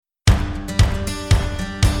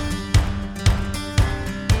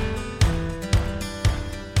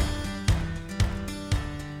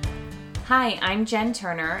Hi, I'm Jen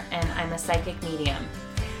Turner, and I'm a psychic medium.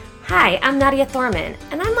 Hi, I'm Nadia Thorman,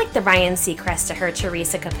 and I'm like the Ryan Seacrest to her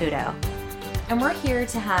Teresa Caputo. And we're here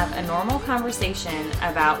to have a normal conversation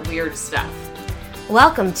about weird stuff.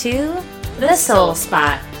 Welcome to The Soul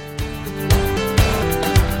Spot.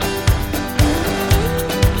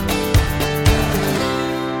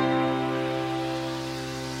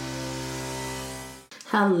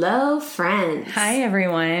 Hello, friends. Hi,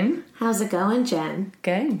 everyone. How's it going, Jen?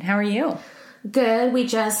 Good. How are you? Good. We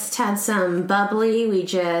just had some bubbly. We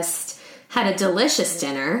just had a delicious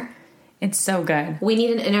dinner. It's so good. We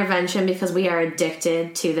need an intervention because we are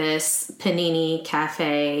addicted to this Panini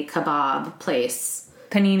Cafe kebab place.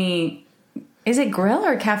 Panini, is it grill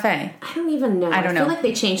or cafe? I don't even know. I feel like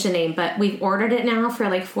they changed the name, but we've ordered it now for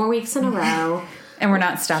like 4 weeks in a row. And we're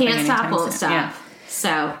not stopping anytime soon. Can't stop, won't stop. Yeah.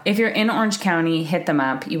 So if you're in Orange County, hit them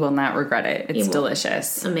up. You will not regret it. It's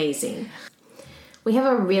delicious. Amazing. We have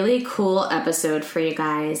a really cool episode for you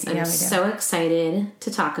guys. I'm so excited to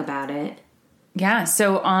talk about it. Yeah,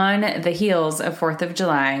 so on the heels of 4th of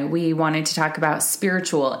July, we wanted to talk about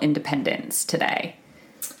spiritual independence today.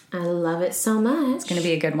 I love it so much. It's going to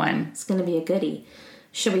be a good one. It's going to be a goodie.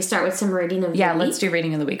 Should we start with some reading of the week? Yeah, let's do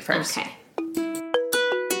reading of the week first.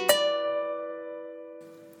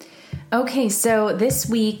 Okay, so this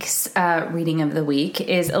week's reading of the week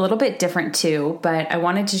is a little bit different too, but I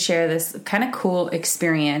wanted to share this kind of cool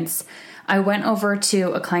experience. I went over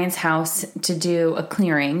to a client's house to do a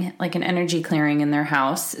clearing, like an energy clearing in their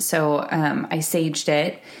house. So I saged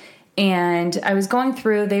it, and I was going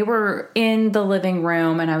through, they were in the living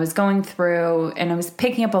room, and I was going through and I was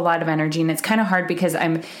picking up a lot of energy, and it's kind of hard because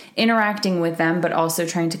I'm interacting with them, but also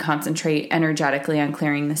trying to concentrate energetically on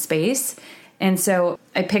clearing the space. And so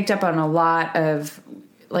I picked up on a lot of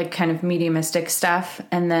like kind of mediumistic stuff,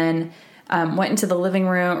 and then went into the living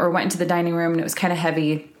room or went into the dining room, and it was kind of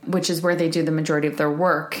heavy, which is where they do the majority of their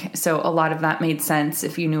work. So a lot of that made sense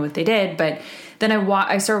if you knew what they did. But then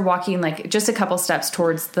I started walking like just a couple steps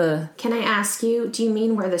towards the... Can I ask you, do you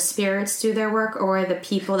mean where the spirits do their work, or where the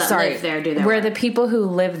people that live there do their work? Where the people who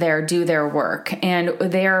live there do their work. And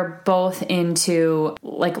they are both into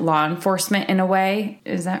like law enforcement in a way.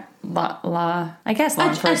 Is that law? I guess law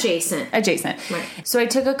enforcement. Adjacent. Right. So I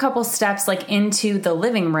took a couple steps like into the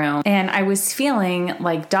living room, and I was feeling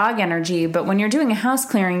like dog energy. But when you're doing a house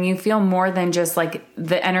clearing, you feel more than just like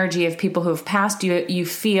the energy of people who have passed you. You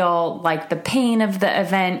feel like the pain of the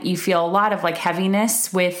event. You feel a lot of like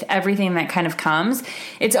heaviness with everything that kind of comes.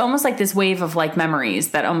 It's almost like this wave of like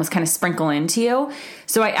memories that almost kind of sprinkle into you.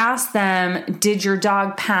 So I asked them, did your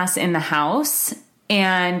dog pass in the house?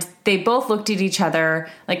 And they both looked at each other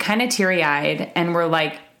like kind of teary-eyed and were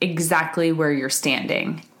like, exactly where you're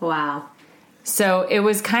standing. Wow. So it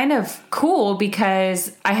was kind of cool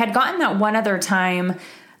because I had gotten that one other time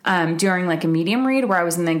during like a medium read where I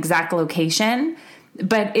was in the exact location.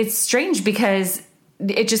 But it's strange because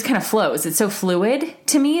it just kind of flows. It's so fluid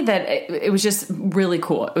to me that it was just really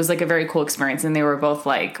cool. It was like a very cool experience. And they were both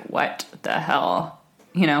like, what the hell,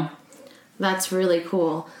 you know? That's really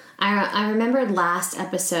cool. I remembered last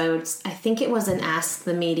episode, I think it was an Ask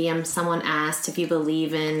the Medium, someone asked if you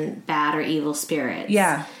believe in bad or evil spirits.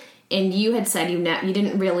 Yeah. And you had said you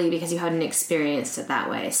didn't really because you hadn't experienced it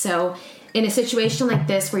that way. So in a situation like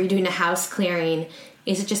this where you're doing a house clearing,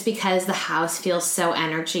 is it just because the house feels so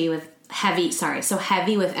heavy with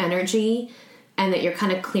energy, and that you're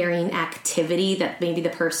kind of clearing activity that maybe the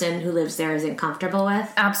person who lives there isn't comfortable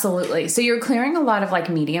with? Absolutely. So you're clearing a lot of like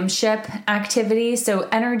mediumship activity. So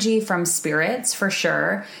energy from spirits for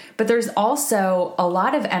sure. But there's also a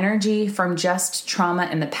lot of energy from just trauma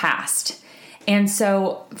in the past. And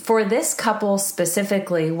so for this couple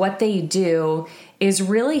specifically, what they do is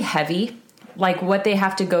really heavy, like what they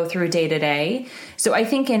have to go through day to day. So I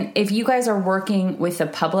think if you guys are working with the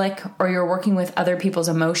public, or you're working with other people's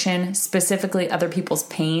emotion, specifically other people's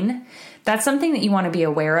pain, that's something that you want to be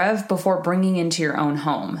aware of before bringing into your own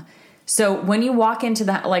home. So when you walk into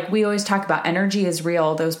that, like we always talk about, energy is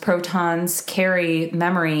real. Those protons carry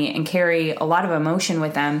memory and carry a lot of emotion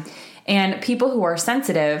with them. And people who are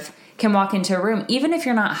sensitive can walk into a room, even if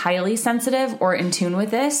you're not highly sensitive or in tune with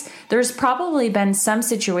this. There's probably been some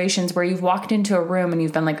situations where you've walked into a room and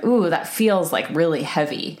you've been like, ooh, that feels like really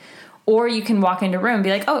heavy. Or you can walk into a room and be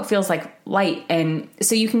like, oh, it feels like light. And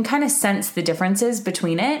so you can kind of sense the differences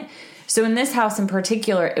between it. So in this house in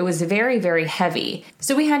particular, it was very, very heavy.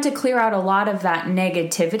 So we had to clear out a lot of that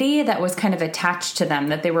negativity that was kind of attached to them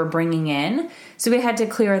that they were bringing in. So we had to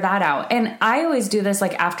clear that out. And I always do this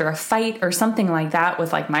like after a fight or something like that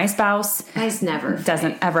with like my spouse. Guys never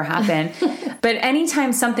doesn't ever happen. But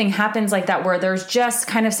anytime something happens like that where there's just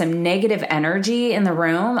kind of some negative energy in the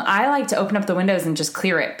room, I like to open up the windows and just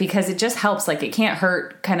clear it because it just helps. Like it can't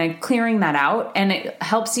hurt kind of clearing that out, and it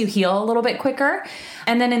helps you heal a little bit quicker.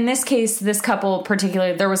 And then in this case, this couple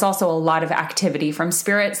particularly, there was also a lot of activity from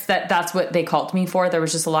spirits. That's what they called me for. There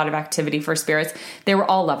was just a lot of activity for spirits. They were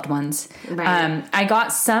all loved ones. Right. I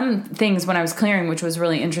got some things when I was clearing, which was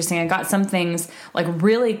really interesting. I got some things like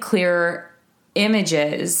really clear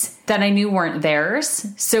images that I knew weren't theirs.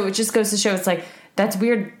 So it just goes to show it's like, that's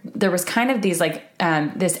weird. There was kind of these like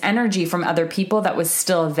this energy from other people that was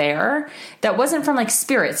still there. That wasn't from like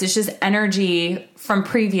spirits. It's just energy from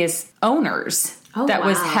previous owners. Oh, that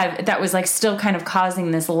wow. that was like still kind of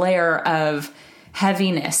causing this layer of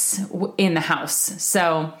heaviness in the house.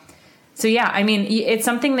 So yeah, I mean, it's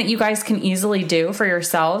something that you guys can easily do for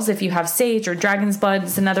yourselves. If you have sage or dragon's blood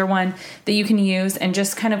is another one that you can use and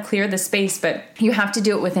just kind of clear the space, but you have to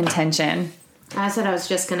do it with intention. That's what I was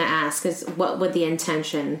just going to ask, is what would the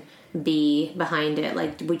intention be behind it?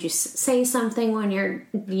 Like, would you say something when you're,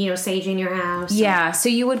 saging your house? Yeah. So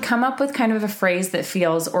you would come up with kind of a phrase that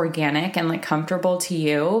feels organic and like comfortable to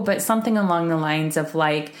you, but something along the lines of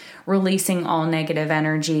like releasing all negative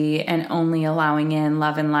energy and only allowing in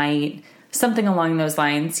love and light, something along those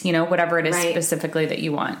lines, whatever it is specifically that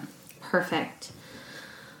you want. Perfect.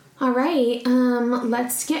 All right,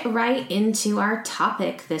 let's get right into our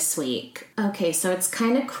topic this week. Okay, so it's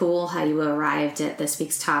kind of cool how you arrived at this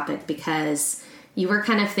week's topic because you were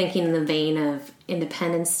kind of thinking in the vein of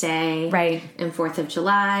Independence Day, right, and 4th of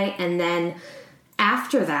July, and then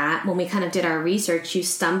after that, when we kind of did our research, you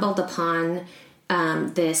stumbled upon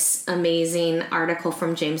this amazing article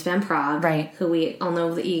from James Van Praagh, right, who we all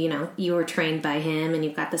know that you were trained by him and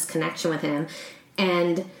you've got this connection with him,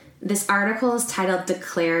 and this article is titled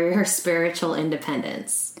 "Declare Your Spiritual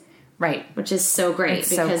Independence." Right. Which is so great it's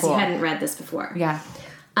because so cool. You hadn't read this before. Yeah.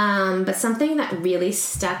 But something that really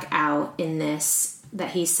stuck out in this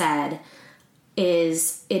that he said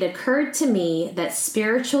is, "It occurred to me that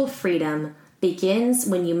spiritual freedom begins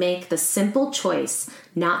when you make the simple choice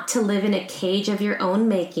not to live in a cage of your own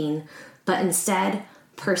making, but instead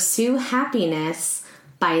pursue happiness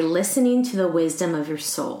by listening to the wisdom of your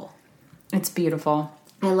soul." It's beautiful.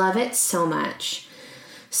 I love it so much.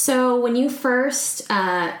 So when you first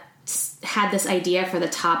had this idea for the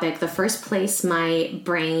topic, the first place my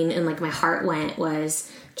brain and like my heart went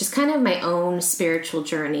was just kind of my own spiritual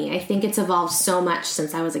journey. I think it's evolved so much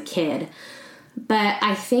since I was a kid. But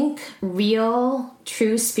I think real,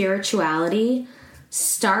 true spirituality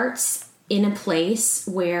starts in a place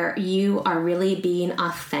where you are really being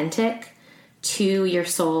authentic to your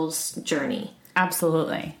soul's journey.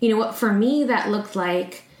 Absolutely. What for me that looked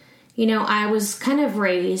like, I was kind of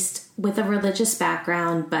raised with a religious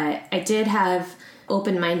background, but I did have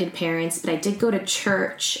open-minded parents, but I did go to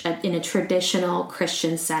church in a traditional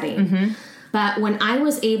Christian setting. Mm-hmm. But when I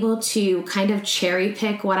was able to kind of cherry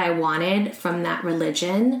pick what I wanted from that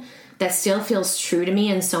religion that still feels true to me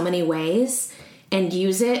in so many ways and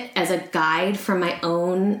use it as a guide for my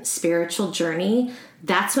own spiritual journey,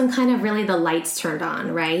 that's when kind of really the lights turned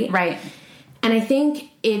on, right? Right. And I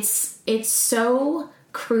think it's so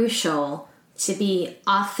crucial to be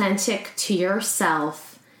authentic to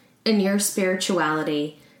yourself and your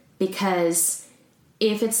spirituality, because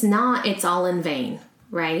if it's not, it's all in vain,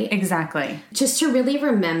 right? Exactly. Just to really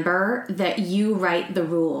remember that you write the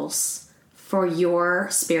rules for your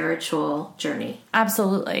spiritual journey.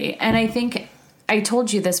 Absolutely. And I think I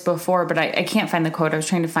told you this before, but I can't find the quote. I was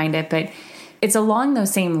trying to find it, but it's along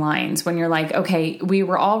those same lines when you're like, okay, we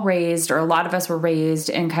were all raised, or a lot of us were raised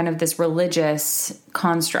in kind of this religious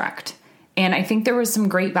construct. And I think there was some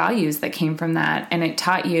great values that came from that. And it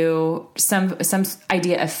taught you some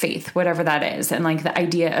idea of faith, whatever that is. And like the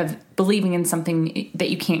idea of believing in something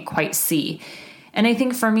that you can't quite see. And I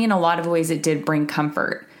think for me, in a lot of ways, it did bring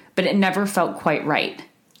comfort, but it never felt quite right.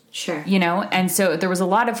 Sure. And so there was a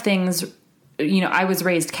lot of things. I was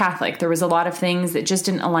raised Catholic. There was a lot of things that just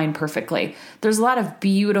didn't align perfectly. There's a lot of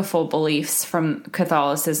beautiful beliefs from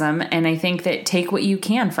Catholicism, and I think that take what you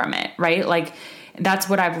can from it, right? Like, that's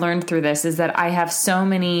what I've learned through this, is that I have so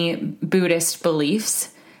many Buddhist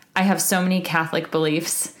beliefs. I have so many Catholic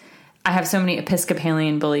beliefs. I have so many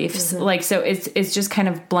Episcopalian beliefs. Mm-hmm. Like, so it's just kind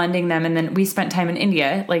of blending them. And then we spent time in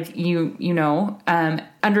India, like,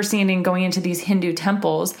 understanding going into these Hindu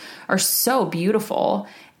temples are so beautiful.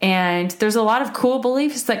 And there's a lot of cool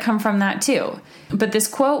beliefs that come from that too. But this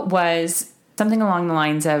quote was something along the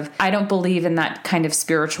lines of, I don't believe in that kind of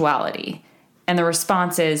spirituality. And the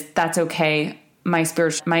response is, that's okay. My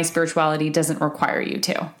spirituality doesn't require you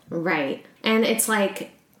to. Right. And it's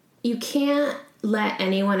like, you can't let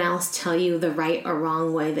anyone else tell you the right or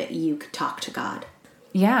wrong way that you could talk to God.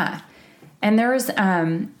 Yeah. And there's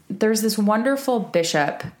this wonderful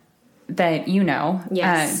bishop that you know.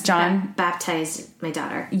 Yes. John baptized my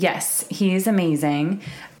daughter. Yes. He is amazing.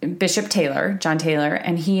 Bishop Taylor, John Taylor.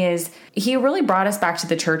 And he really brought us back to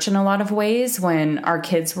the church in a lot of ways when our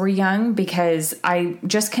kids were young, because I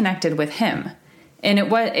just connected with him. And it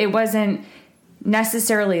wasn't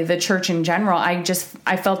necessarily the church in general.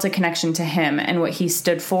 I felt a connection to him and what he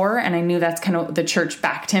stood for. And I knew that's kind of the church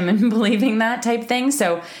backed him in believing that type thing.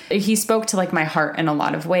 So he spoke to like my heart in a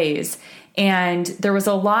lot of ways. And there was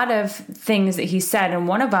a lot of things that he said. And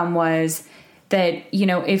one of them was that, you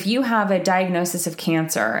know, if you have a diagnosis of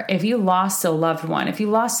cancer, if you lost a loved one, if you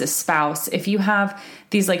lost a spouse, if you have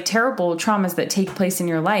these like terrible traumas that take place in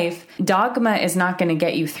your life, dogma is not going to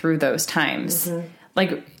get you through those times. Mm-hmm.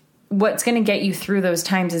 Like, what's going to get you through those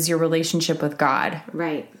times is your relationship with God.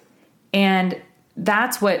 Right. And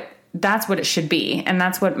that's what it should be. And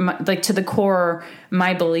that's what like to the core,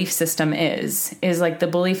 my belief system is like the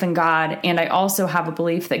belief in God. And I also have a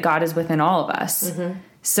belief that God is within all of us. Mm-hmm.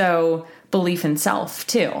 So belief in self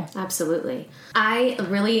too. Absolutely. I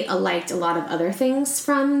really liked a lot of other things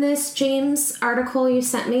from this James article you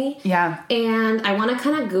sent me. Yeah. And I want to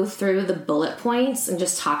kind of go through the bullet points and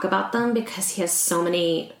just talk about them because he has so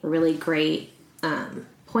many really great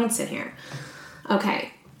points in here.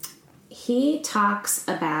 Okay. He talks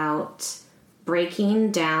about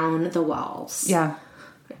breaking down the walls. Yeah.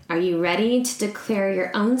 Are you ready to declare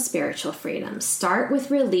your own spiritual freedom? Start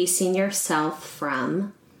with releasing yourself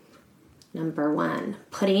from, number 1,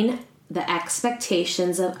 putting the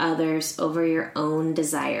expectations of others over your own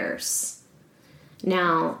desires.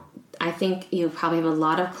 Now, I think you probably have a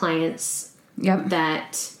lot of clients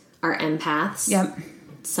that are empaths. Yep.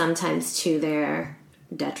 Sometimes to their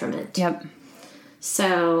detriment. Yep.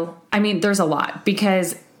 So, I mean, there's a lot,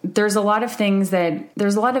 because there's a lot of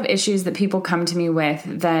issues that people come to me with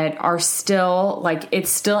that are still like, it's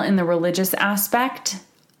still in the religious aspect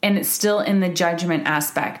and it's still in the judgment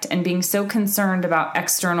aspect and being so concerned about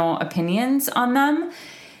external opinions on them.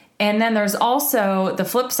 And then there's also the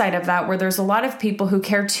flip side of that, where there's a lot of people who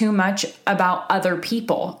care too much about other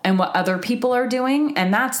people and what other people are doing.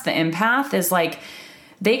 And that's the empath, is like,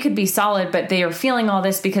 they could be solid, but they are feeling all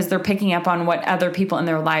this because they're picking up on what other people in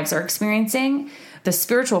their lives are experiencing. The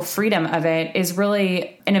spiritual freedom of it is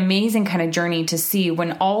really an amazing kind of journey to see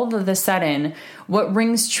when all of a sudden what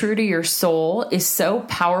rings true to your soul is so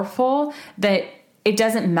powerful that it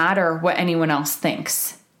doesn't matter what anyone else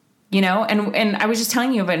thinks. You know, and I was just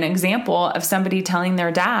telling you of an example of somebody telling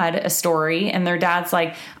their dad a story, and their dad's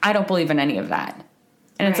like, I don't believe in any of that.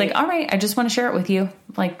 And it's like, all right, I just want to share it with you.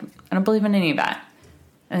 Like, I don't believe in any of that.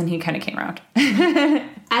 And he kind of came around.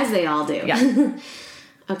 As they all do. Yeah.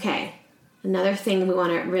 Okay. Another thing we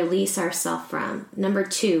want to release ourselves from. Number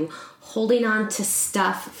 2, holding on to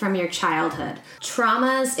stuff from your childhood.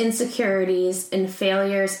 Traumas, insecurities, and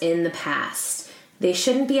failures in the past. They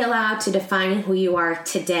shouldn't be allowed to define who you are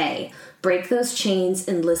today. Break those chains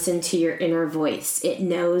and listen to your inner voice. It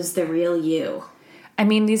knows the real you. I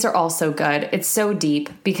mean, these are all so good. It's so deep,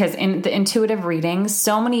 because in the intuitive readings,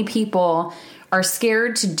 so many people are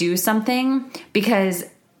scared to do something because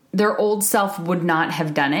their old self would not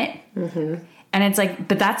have done it. Mm-hmm. And it's like,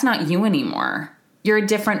 but that's not you anymore. You're a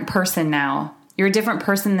different person now. You're a different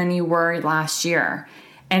person than you were last year.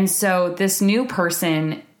 And so this new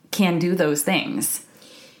person can do those things.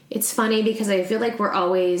 It's funny because I feel like we're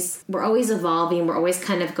always evolving. We're always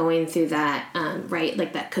kind of going through that, right?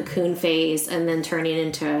 Like that cocoon phase and then turning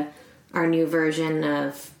into our new version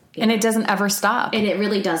of, and it doesn't ever stop. And it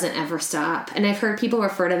really doesn't ever stop. And I've heard people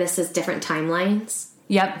refer to this as different timelines.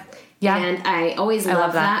 Yep. Yeah. And I always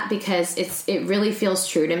love that because it really feels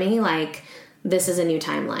true to me. Like, this is a new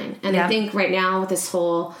timeline. And I think right now with this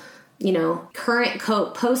whole, you know,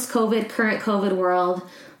 post-COVID, current COVID world,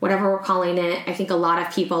 whatever we're calling it, I think a lot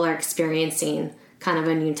of people are experiencing kind of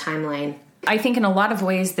a new timeline. I think in a lot of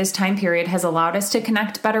ways, this time period has allowed us to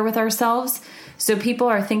connect better with ourselves. So people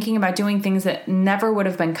are thinking about doing things that never would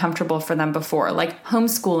have been comfortable for them before, like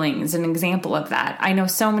homeschooling is an example of that. I know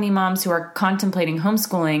so many moms who are contemplating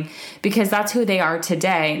homeschooling because that's who they are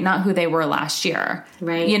today, not who they were last year.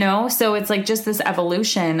 Right. You know, so it's like just this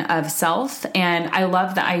evolution of self. And I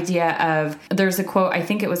love the idea of, there's a quote, I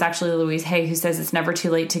think it was actually Louise Hay, who says it's never too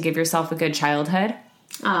late to give yourself a good childhood.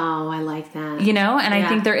 Oh, I like that. You know, and I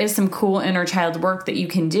think there is some cool inner child work that you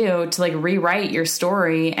can do to like rewrite your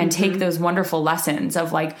story and take those wonderful lessons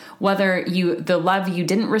of like whether the love you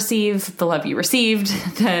didn't receive, the love you received,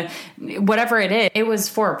 whatever it is, it was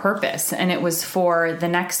for a purpose and it was for the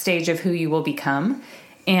next stage of who you will become.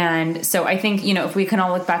 And so I think, you know, if we can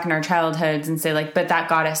all look back in our childhoods and say like, but that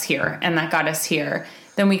got us here and that got us here,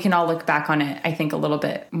 then we can all look back on it, I think, a little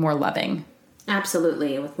bit more loving.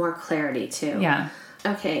 Absolutely. With more clarity too. Yeah.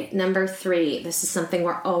 Okay, number 3. This is something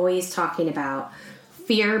we're always talking about.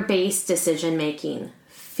 Fear-based decision-making.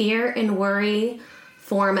 Fear and worry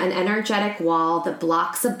form an energetic wall that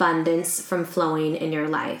blocks abundance from flowing in your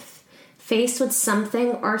life. Faced with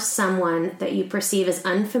something or someone that you perceive as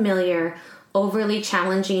unfamiliar, overly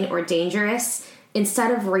challenging, or dangerous, instead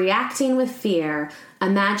of reacting with fear,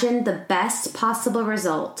 imagine the best possible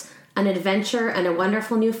result, an adventure and a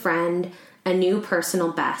wonderful new friend, a new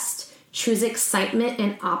personal best. Choose excitement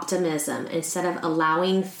and optimism instead of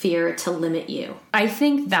allowing fear to limit you. I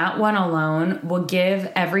think that one alone will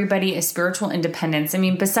give everybody a spiritual independence. I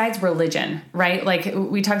mean, besides religion, right? Like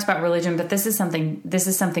we talked about religion, but this is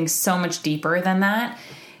something so much deeper than that.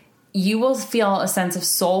 You will feel a sense of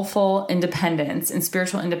soulful independence and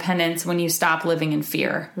spiritual independence when you stop living in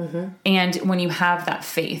fear and when you have that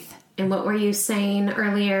faith. And what were you saying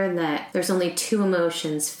earlier? That there's only 2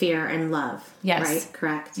 emotions, fear and love. Yes. Right?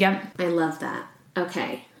 Correct? Yep. I love that.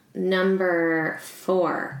 Okay. Number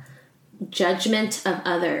 4, judgment of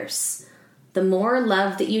others. The more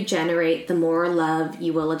love that you generate, the more love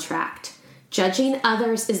you will attract. Judging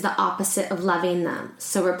others is the opposite of loving them.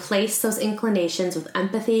 So replace those inclinations with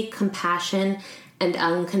empathy, compassion, and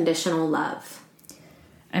unconditional love.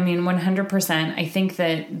 I mean, 100%. I think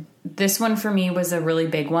that this one for me was a really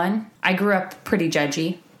big one. I grew up pretty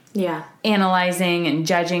judgy. Yeah. Analyzing and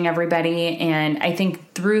judging everybody. And I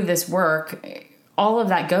think through this work, all of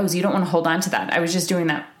that goes. You don't want to hold on to that. I was just doing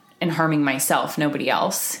that and harming myself, nobody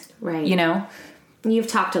else. Right. You know? You've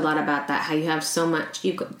talked a lot about that, how you have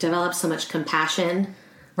you've developed so much compassion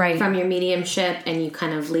from your mediumship, and you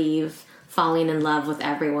kind of leave falling in love with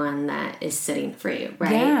everyone that is sitting for you,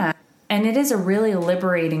 right? Yeah. And it is a really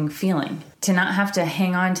liberating feeling to not have to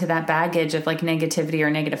hang on to that baggage of like negativity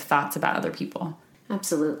or negative thoughts about other people.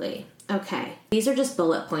 Absolutely. Okay. These are just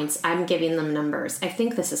bullet points. I'm giving them numbers. I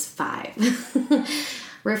think this is 5.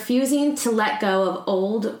 Refusing to let go of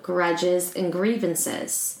old grudges and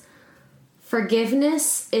grievances.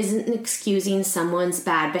 Forgiveness isn't excusing someone's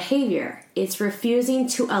bad behavior. It's refusing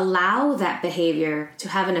to allow that behavior to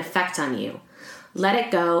have an effect on you. Let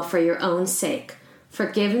it go for your own sake.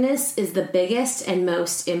 Forgiveness is the biggest and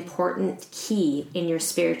most important key in your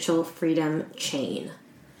spiritual freedom chain.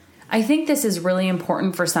 I think this is really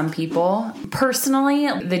important for some people. Personally,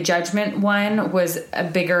 the judgment one was a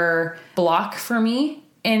bigger block for me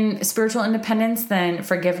in spiritual independence than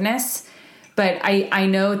forgiveness. But I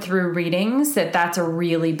know through readings that that's a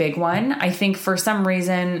really big one. I think for some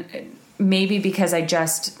reason, maybe because I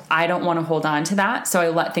don't want to hold on to that. So I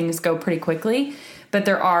let things go pretty quickly. But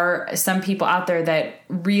there are some people out there that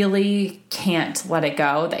really can't let it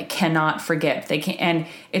go, that cannot forgive. They can't, and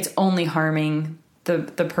it's only harming the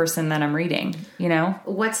person that I'm reading, you know?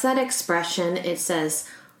 What's that expression? It says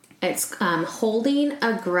it's holding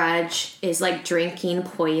a grudge is like drinking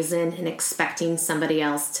poison and expecting somebody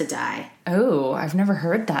else to die. Oh, I've never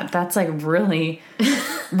heard that. That's like really,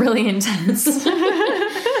 really intense.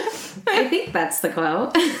 I think that's the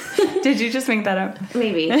quote. Did you just make that up?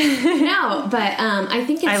 Maybe. No, but I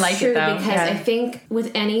think it's like true it though. Because I think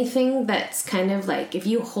with anything that's kind of like, if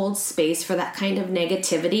you hold space for that kind of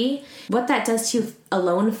negativity, what that does to you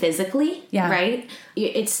alone physically, right?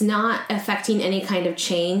 It's not affecting any kind of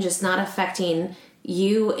change. It's not affecting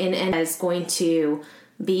you and it's going to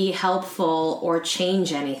be helpful or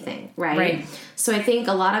change anything, right? So I think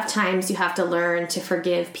a lot of times you have to learn to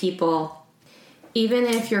forgive people, even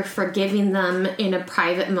if you're forgiving them in a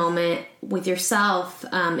private moment with yourself,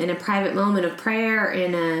 in a private moment of prayer,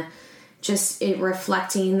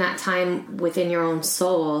 reflecting that time within your own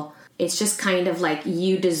soul. It's just kind of like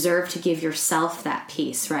you deserve to give yourself that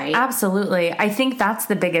peace, right? Absolutely. I think that's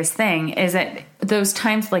the biggest thing, is that those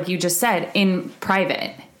times, like you just said, in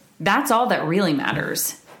private, that's all that really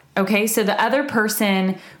matters. Okay, so the other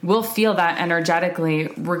person will feel that energetically,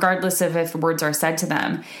 regardless of if words are said to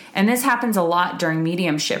them. And this happens a lot during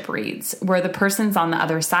mediumship reads, where the person's on the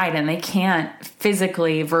other side and they can't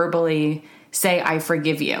physically, verbally say, I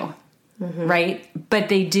forgive you, right? But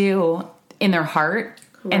they do in their heart,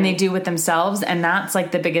 and they do with themselves. And that's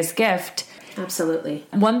like the biggest gift. Absolutely.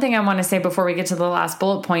 One thing I want to say before we get to the last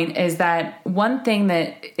bullet point is that one thing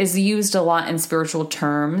that is used a lot in spiritual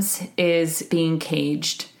terms is being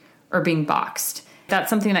caged or being boxed. That's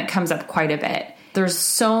something that comes up quite a bit. There's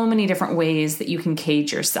so many different ways that you can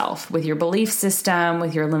cage yourself with your belief system,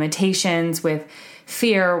 with your limitations, with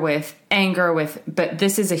fear, with anger, but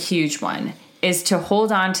this is a huge one, is to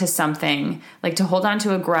hold on to something, like to hold on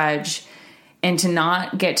to a grudge and to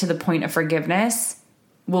not get to the point of forgiveness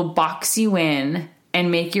will box you in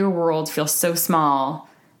and make your world feel so small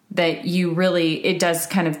that it does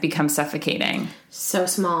kind of become suffocating. So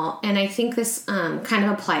small. And I think this kind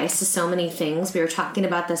of applies to so many things. We were talking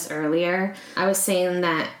about this earlier. I was saying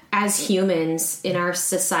that as humans in our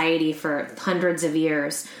society for hundreds of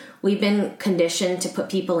years, we've been conditioned to put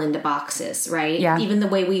people into boxes, right? Yeah. Even the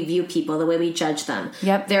way we view people, the way we judge them.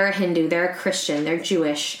 Yep. They're a Hindu, they're a Christian, they're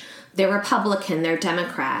Jewish, they're Republican, they're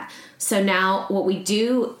Democrat. So now what we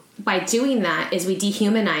do by doing that is we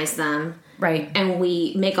dehumanize them. Right. And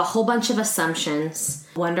we make a whole bunch of assumptions.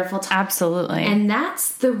 Wonderful time. Absolutely. And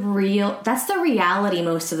that's the reality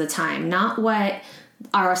most of the time, not what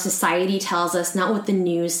our society tells us, not what the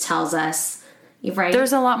news tells us, right?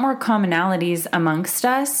 There's a lot more commonalities amongst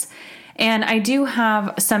us. And I do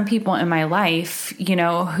have some people in my life,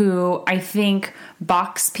 who I think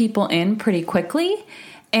box people in pretty quickly.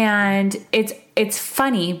 And it's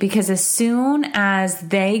funny because as soon as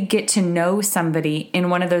they get to know somebody in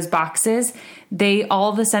one of those boxes, they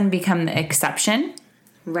all of a sudden become the exception.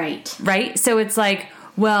 Right. Right? So it's like,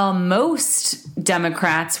 well, most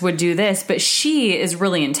Democrats would do this, but she is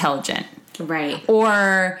really intelligent. Right.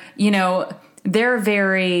 Or, they're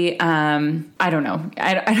very, I don't know.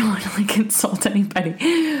 I don't want to insult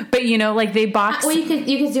anybody, but they box. Well, you could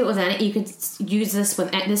do it with any. You could use this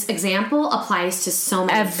with this example applies to so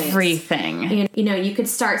many everything. Things. You could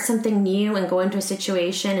start something new and go into a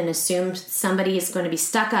situation and assume somebody is going to be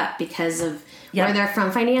stuck up because of where they're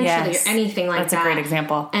from financially or anything like that. That's a great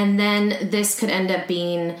example. And then this could end up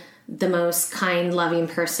being the most kind, loving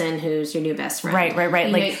person who's your new best friend.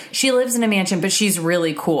 Right. She lives in a mansion, but she's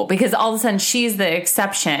really cool because all of a sudden she's the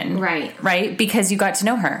exception. Right. Because you got to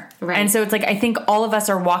know her. Right. And so it's like, I think all of us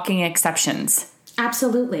are walking exceptions.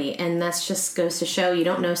 Absolutely. And that just goes to show you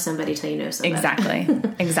don't know somebody till you know somebody.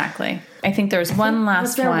 Exactly. I think there's one last one.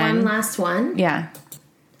 Was there one last one? Yeah.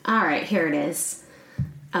 All right, here it is.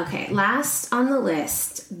 Okay, last on the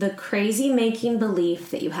list, the crazy making belief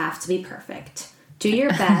that you have to be perfect. Do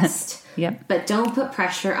your best, Yep. but don't put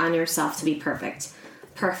pressure on yourself to be perfect.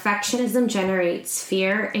 Perfectionism generates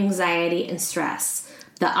fear, anxiety, and stress,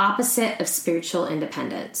 the opposite of spiritual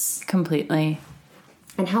independence. Completely.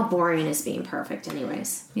 And how boring is being perfect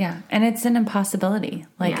anyways? Yeah, and it's an impossibility.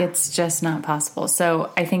 It's just not possible.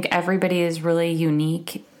 So I think everybody is really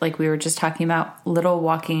unique. Like we were just talking about, little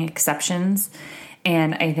walking exceptions.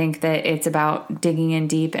 And I think that it's about digging in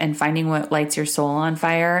deep and finding what lights your soul on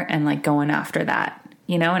fire and going after that,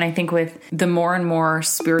 And I think with the more and more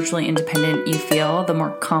spiritually independent you feel, the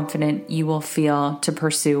more confident you will feel to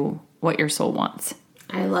pursue what your soul wants.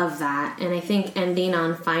 I love that. And I think ending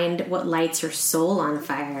on find what lights your soul on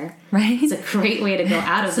fire. Right. It's a great way to go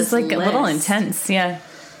out of this list. A little intense. Yeah.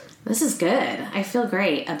 This is good. I feel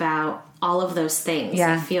great about all of those things.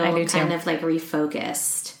 Yeah, I feel I do kind too. of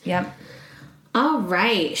refocused. Yep. All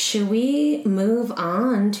right. Should we move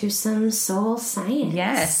on to some soul science?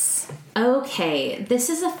 Yes. Okay. This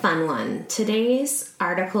is a fun one. Today's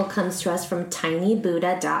article comes to us from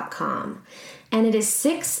tinybuddha.com. And it is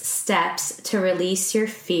 6 steps to release your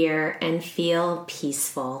fear and feel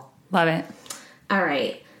peaceful. Love it. All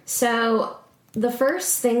right. So the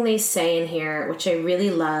first thing they say in here, which I really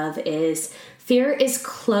love, is fear is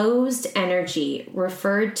closed energy,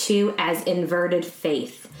 referred to as inverted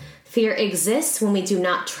faith. Fear exists when we do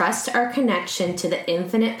not trust our connection to the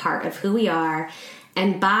infinite part of who we are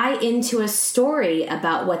and buy into a story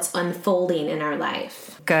about what's unfolding in our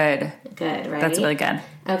life. Good. Good, right? That's really good.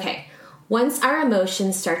 Okay. Once our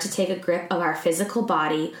emotions start to take a grip of our physical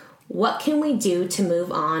body, what can we do to move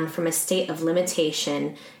on from a state of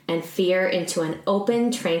limitation and fear into an open,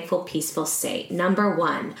 tranquil, peaceful state? Number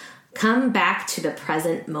 1, come back to the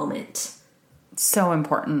present moment. So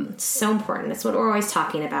important. So important. It's what we're always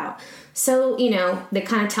talking about. So, they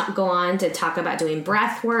kind of go on to talk about doing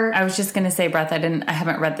breath work. I was just going to say breath. I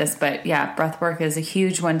haven't read this, but yeah, breath work is a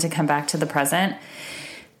huge one to come back to the present.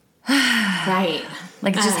 Right.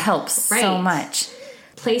 It just helps so much.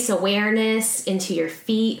 Place awareness into your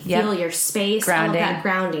feet. Feel your space. Grounding. All of that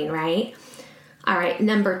grounding, right? All right.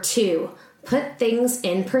 Number 2, put things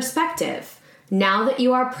in perspective. Now that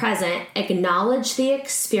you are present, acknowledge the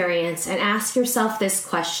experience and ask yourself this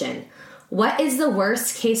question. What is the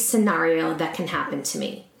worst case scenario that can happen to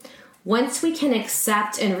me? Once we can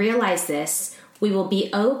accept and realize this, we will be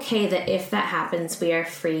okay that if that happens, we are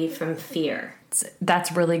free from fear.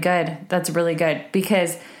 That's really good. That's really good,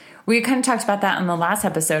 because we kind of talked about that in the last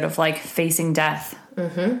episode of like facing death,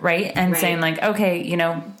 right? And saying like, okay, you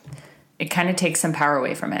know, it kind of takes some power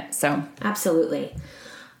away from it. So absolutely.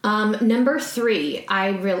 Number 3, I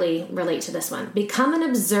really relate to this one. Become an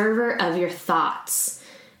observer of your thoughts.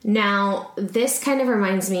 Now, this kind of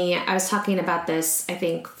reminds me, I was talking about this, I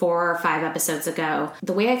think 4 or 5 episodes ago.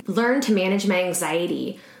 The way I learned to manage my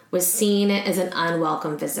anxiety was seeing it as an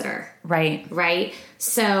unwelcome visitor. Right?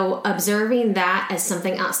 So observing that as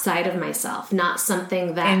something outside of myself, not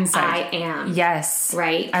something that I am. Yes.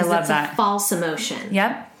 Right? I love that. It's a false emotion.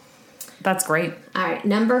 Yep. That's great. All right.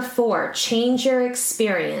 Number 4, change your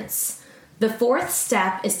experience. The 4th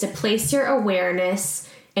step is to place your awareness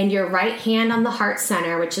and your right hand on the heart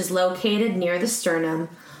center, which is located near the sternum.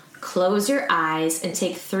 Close your eyes and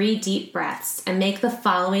take 3 deep breaths and make the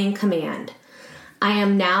following command. I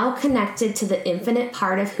am now connected to the infinite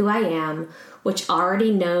part of who I am, which already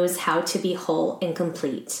knows how to be whole and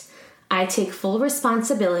complete. I take full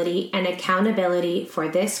responsibility and accountability for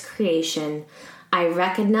this creation. I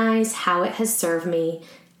recognize how it has served me,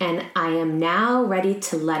 and I am now ready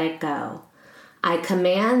to let it go. I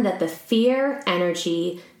command that the fear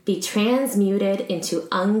energy be transmuted into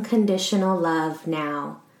unconditional love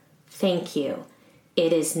now. Thank you.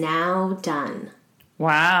 It is now done.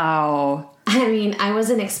 Wow. I mean, I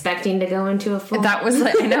wasn't expecting to go into a full... That was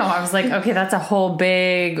like, I know. I was like, okay, that's a whole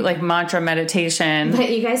big like mantra meditation. But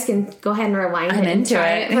you guys can go ahead and rewind I'm it and into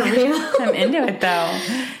try it. it for real. I'm into it though.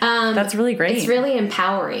 That's really great. It's really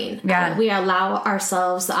empowering. Yeah. We allow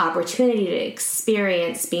ourselves the opportunity to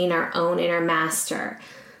experience being our own inner master,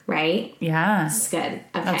 right? Yeah. It's good. Okay.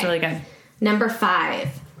 That's really good. Number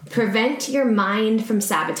 5, prevent your mind from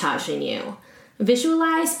sabotaging you.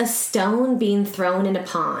 Visualize a stone being thrown in a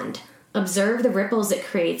pond. Observe the ripples it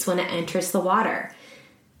creates when it enters the water.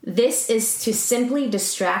 This is to simply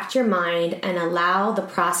distract your mind and allow the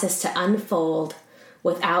process to unfold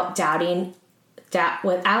without doubt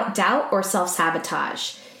or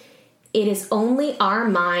self-sabotage. It is only our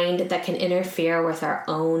mind that can interfere with our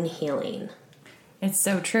own healing. It's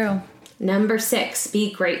so true. Number 6,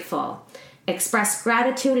 be grateful. Express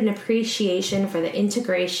gratitude and appreciation for the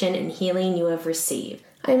integration and healing you have received.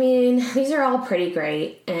 I mean, these are all pretty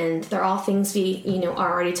great, and they're all things we,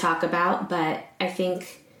 already talk about, but I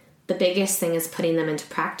think the biggest thing is putting them into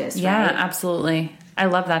practice, Yeah, right? absolutely. I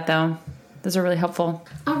love that, though. Those are really helpful.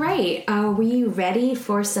 All right. Are we ready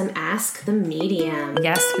for some Ask the Medium?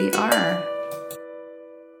 Yes, we are.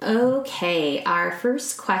 Okay. Our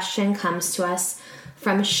first question comes to us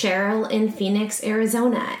from Cheryl in Phoenix,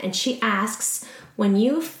 Arizona, and she asks, when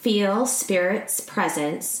you feel Spirit's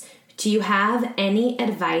presence, do you have any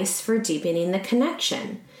advice for deepening the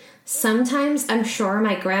connection? Sometimes I'm sure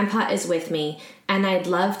my grandpa is with me, and I'd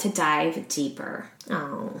love to dive deeper.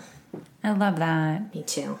 Oh, I love that. me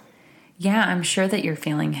too. Yeah, I'm sure that you're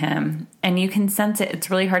feeling him, and you can sense it.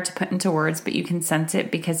 It's really hard to put into words, but you can sense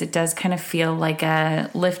it because it does kind of feel like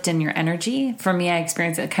a lift in your energy. For me, I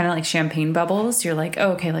experience it kind of like champagne bubbles. You're like,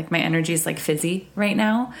 oh, okay, like my energy is like fizzy right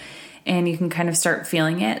now, and you can kind of start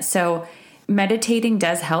feeling it. So meditating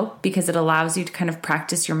does help because it allows you to kind of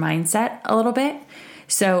practice your mindset a little bit.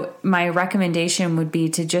 So my recommendation would be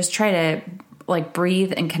to just try to like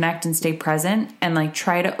breathe and connect and stay present and like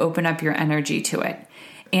try to open up your energy to it.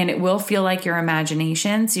 And it will feel like your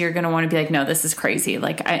imagination. So you're going to want to be like, no, this is crazy.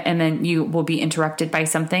 And then you will be interrupted by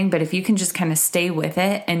something. But if you can just kind of stay with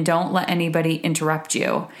it and don't let anybody interrupt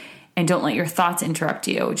you and don't let your thoughts interrupt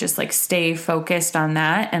you, just like stay focused on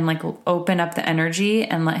that and like open up the energy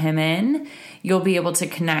and let him in, you'll be able to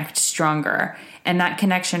connect stronger. And that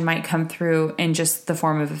connection might come through in just the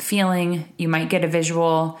form of a feeling. You might get a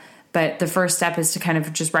visual, but the first step is to kind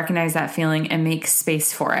of just recognize that feeling and make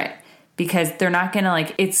space for it. Because they're not going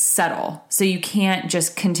to it's subtle. So you can't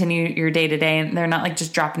just continue your day to day and they're not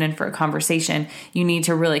just dropping in for a conversation. You need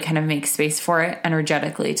to really kind of make space for it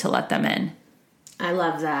energetically to let them in. I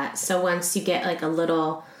love that. So once you get a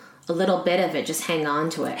little bit of it, just hang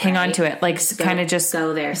on to it. Hang on to it. Just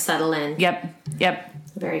go there, settle in. Yep.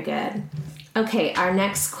 Very good. Okay. Our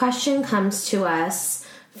next question comes to us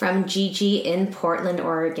from Gigi in Portland,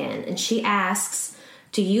 Oregon. And she asks,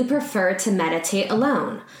 do you prefer to meditate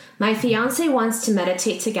alone? My fiance wants to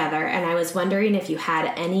meditate together, and I was wondering if you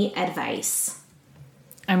had any advice.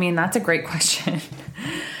 I mean, that's a great question.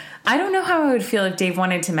 I don't know how I would feel if Dave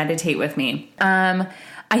wanted to meditate with me.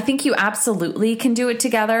 I think you absolutely can do it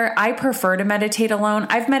together. I prefer to meditate alone.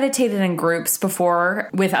 I've meditated in groups before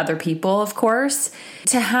with other people, of course.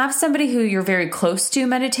 To have somebody who you're very close to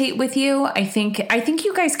meditate with you, I think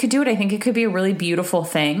you guys could do it. I think it could be a really beautiful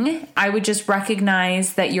thing. I would just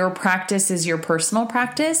recognize that your practice is your personal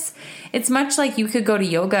practice. It's much like you could go to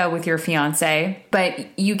yoga with your fiance,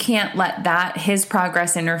 but you can't let his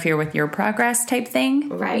progress interfere with your progress type thing.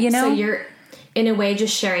 Right. You know? So you're, in a way,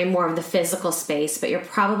 just sharing more of the physical space, but you're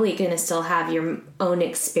probably going to still have your own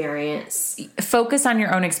experience. Focus on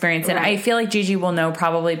your own experience. And I feel like Gigi will know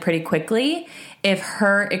probably pretty quickly if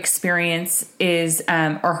her experience is,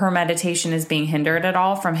 or her meditation is being hindered at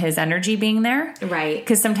all from his energy being there. Right.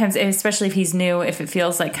 Because sometimes, especially if he's new, if it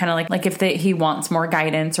feels like kind of like if he wants more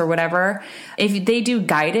guidance or whatever, if they do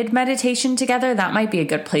guided meditation together, that might be a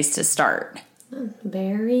good place to start.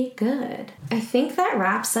 Very good. I think that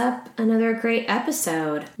wraps up another great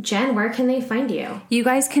episode. Jen, where can they find you? You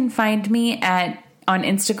guys can find me on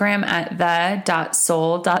Instagram at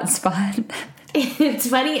the.soul.spot. It's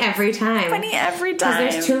funny every time.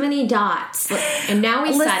 There's too many dots. And now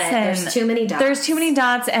we said it. There's too many dots. There's too many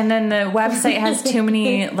dots, and then the website has too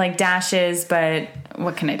many like dashes, but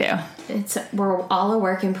what can I do? We're all a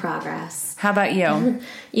work in progress. How about you?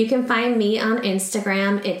 You can find me on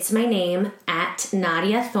Instagram. It's my name, at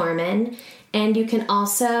Nadia Thorman. And you can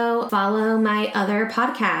also follow my other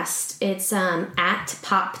podcast. It's at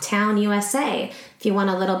Poptown USA, if you want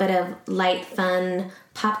a little bit of light, fun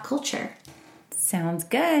pop culture. Sounds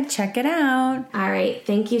good. Check it out. All right.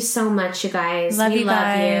 Thank you so much, you guys. Love you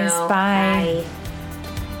guys. Bye. Bye.